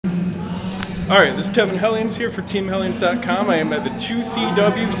All right, this is Kevin Hellions here for TeamHellions.com. I am at the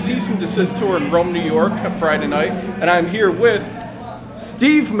 2CW Cease and Desist Tour in Rome, New York, on Friday night, and I'm here with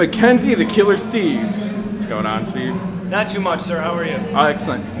Steve McKenzie, the Killer Steves. What's going on, Steve? Not too much, sir. How are you?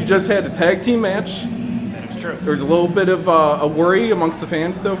 Excellent. You just had a tag team match. That is true. There was a little bit of a worry amongst the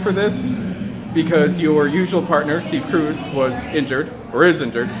fans, though, for this, because your usual partner, Steve Cruz, was injured, or is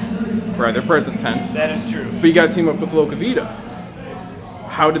injured, for either present tense. That is true. But you got to team up with Loca Vida.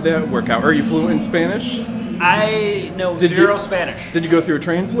 How did that work out? Are you fluent in Spanish? I know zero Spanish. Did you go through a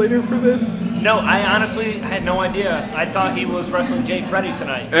translator for this? No, I honestly had no idea. I thought he was wrestling Jay Freddy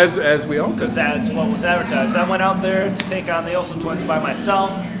tonight. As we all because that's what was advertised. I went out there to take on the Olsen twins by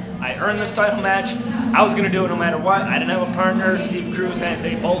myself. I earned this title match. I was going to do it no matter what. I didn't have a partner. Steve Cruz has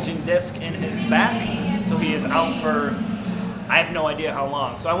a bulging disc in his back, so he is out for I have no idea how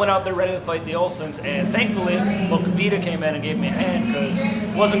long. So I went out there ready to fight the Olsens, and thankfully, Loca Vida came in and gave me a hand because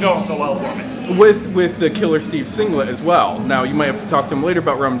it wasn't going so well for me. With the Killer Steve singlet as well. Now, you might have to talk to him later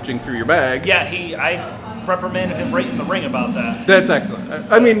about rummaging through your bag. Yeah, I reprimanded him right in the ring about that. That's excellent.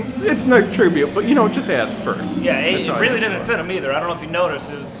 I mean, it's nice tribute, but, just ask first. Yeah, it really didn't fit him either. I don't know if you noticed.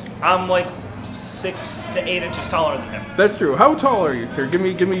 I'm like 6 to 8 inches taller than him. That's true. How tall are you, sir? Give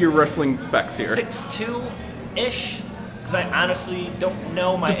me your wrestling specs here. 6'2"-ish. I honestly don't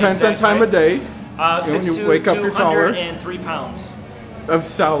know my Depends on time of day. 6'2", when you wake up, you're taller. 203 pounds. Of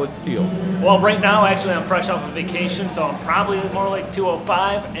solid steel. Well, right now, actually, I'm fresh off of vacation, so I'm probably more like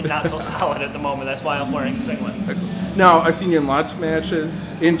 205 and not so solid at the moment. That's why I was wearing a singlet. Excellent. Now, I've seen you in lots of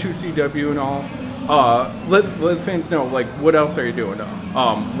matches, in 2CW and all. Let fans know, what else are you doing?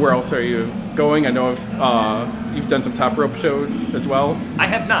 Where else are you going? I know you've done some top rope shows as well. I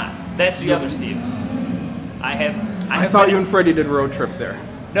have not. That's the other Steve. I thought you and Freddie did a road trip there.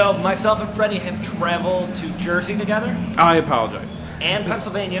 No, myself and Freddie have traveled to Jersey together. I apologize. And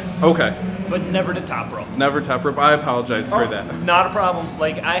Pennsylvania. Okay. But never did top rope. Never top rope. I apologize for that. Not a problem.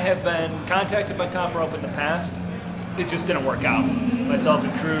 I have been contacted by top rope in the past. It just didn't work out. Myself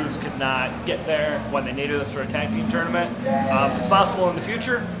and Cruz could not get there when they needed us for a tag team tournament. It's possible in the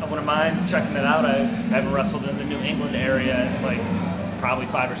future. I wouldn't mind checking it out. I haven't wrestled in the New England area in probably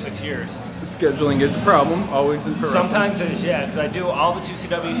 5 or 6 years. Scheduling is a problem, always in person. Sometimes it is, yeah, because I do all the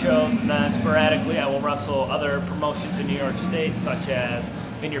 2CW shows, and then sporadically I will wrestle other promotions in New York State, such as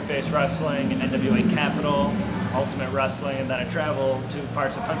In Your Face Wrestling, NWA Capital, Ultimate Wrestling, and then I travel to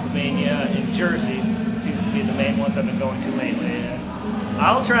parts of Pennsylvania and Jersey. It seems to be the main ones I've been going to lately. And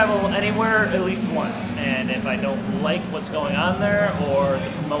I'll travel anywhere at least once, and if I don't like what's going on there, or the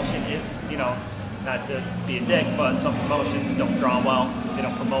promotion is, not to be a dick, but some promotions don't draw well, they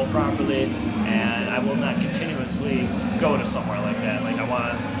don't promote properly, and I will not continuously go to somewhere like that. I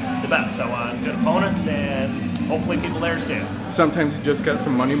want the best. I want good opponents, and hopefully people there see it. Sometimes you just got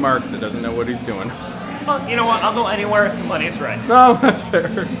some money Mark that doesn't know what he's doing. Well, you know what? I'll go anywhere if the money is right. No, that's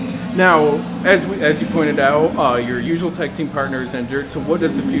fair. Now, as you pointed out, your usual tag team partner is injured, so what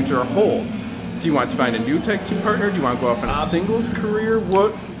does the future hold? Do you want to find a new tag team partner? Do you want to go off on a singles career?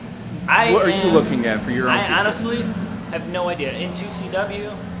 What are you looking at for your own future? I honestly have no idea. In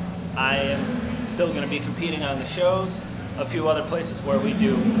 2CW, I am still going to be competing on the shows. A few other places where we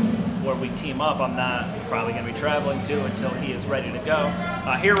team up, I'm not probably going to be traveling to until he is ready to go.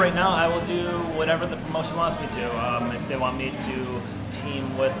 Here right now, I will do whatever the promotion wants me to. If they want me to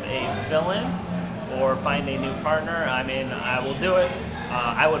team with a fill-in or find a new partner, I will do it.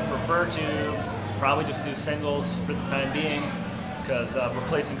 I would prefer to probably just do singles for the time being, because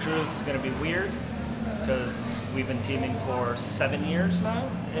replacing Cruz is going to be weird, because we've been teaming for 7 years now,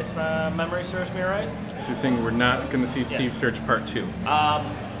 if memory serves me right. So you're saying we're not going to see Steve Search Part 2?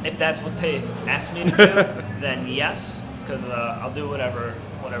 If that's what they ask me to do, then yes, because I'll do whatever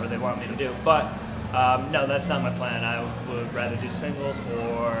they want me to do. But no, that's not my plan. I would rather do singles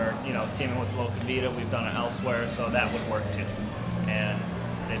or teaming with Loca Vida. We've done it elsewhere, so that would work too. And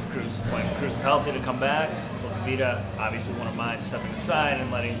if Cruz is healthy to come back, Loca Vida obviously wouldn't mind stepping aside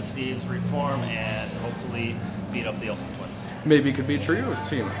and letting the Steves reform and hopefully beat up the Olsen twins. Maybe it could be a trios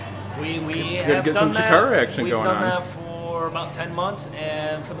team. We have get done some Chikara action We've going done on. that for about 10 months,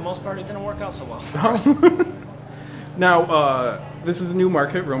 and for the most part, it didn't work out so well for us. Now, this is a new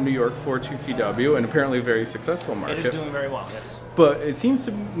market, Rome, New York, for 2CW, and apparently a very successful market. It is doing very well, yes. But it seems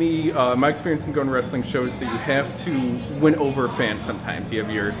to me, my experience in going to wrestling shows that you have to win over fans sometimes. You have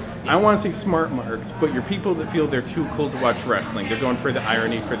your, I don't want to say smart marks, but your people that feel they're too cool to watch wrestling. They're going for the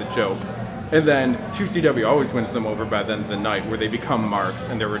irony, for the joke. And then 2CW always wins them over by the end of the night, where they become marks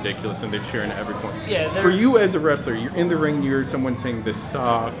and they're ridiculous and they're cheering at every point. Yeah, for you as a wrestler, you're in the ring, you're someone saying this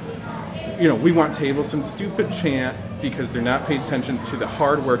sucks. we want tables, some stupid chant because they're not paying attention to the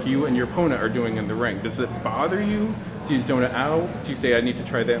hard work you and your opponent are doing in the ring. Does it bother you? Do you zone it out? Do you say, I need to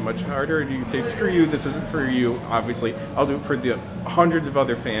try that much harder? Or do you say, screw you, this isn't for you, obviously. I'll do it for the hundreds of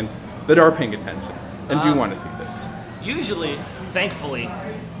other fans that are paying attention and do want to see this? Usually, thankfully,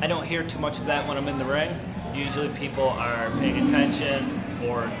 I don't hear too much of that when I'm in the ring. Usually people are paying attention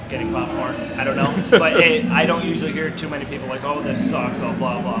or getting popcorn. I don't know. But I don't usually hear too many people like, oh, this sucks, oh,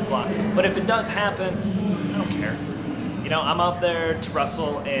 blah, blah, blah. But if it does happen, I don't care. I'm out there to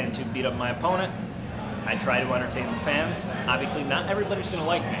wrestle and to beat up my opponent. I try to entertain the fans. Obviously, not everybody's going to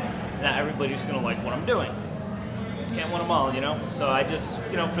like me. Not everybody's going to like what I'm doing. Can't win them all, So I just,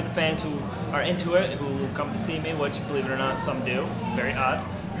 for the fans who are into it, who come to see me, which, believe it or not, some do. Very odd.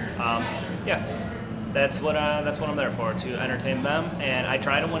 That's what I'm there for, to entertain them, and I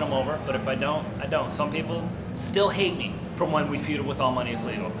try to win them over. But if I don't, I don't. Some people still hate me from when we feuded with All Money Is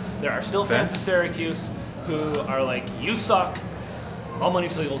Legal. There are still fans of Syracuse who are like, you suck. All Money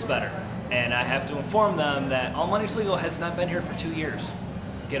Is Legal is better, and I have to inform them that All Money Is Legal has not been here for 2 years.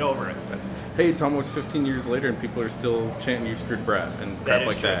 Get over it. Hey, it's almost 15 years later, and people are still chanting "You screwed Brett" and crap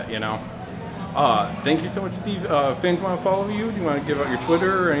like that. Thank you so much, Steve. Fans want to follow you? Do you want to give out your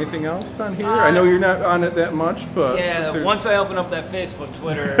Twitter or anything else on here? I know you're not on it that much, but once I open up that Facebook,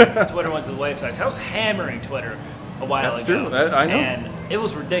 Twitter went to the wayside. I was hammering Twitter a while ago. That's true. I know. And it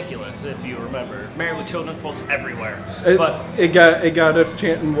was ridiculous, if you remember. Married with Children quotes everywhere. It got us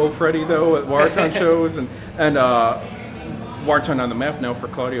chanting "Whoa, Freddy" though at Watertown shows and Watertown on the map now for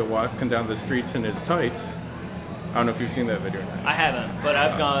Claudio walking down the streets in his tights. I don't know if you've seen that video or not. I haven't, but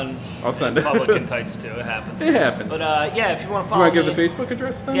I've gone I'll send in public in tights too. It happens. It happens. But if you want to Do follow you want to give the Facebook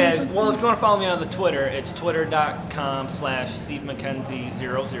address then? Yeah, well, if you want to follow me on the Twitter, it's twitter.com/Steve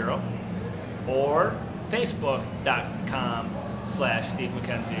McKenzie00 or facebook.com/Steve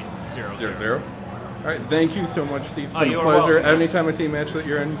McKenzie00. All right, thank you so much, Steve. It's been a you're pleasure. welcome. Anytime I see a match that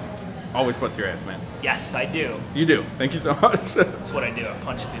you're in, always bust your ass, man. Yes, I do. You do. Thank you so much. That's what I do. I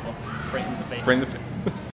punch people right in the face. Right in the face.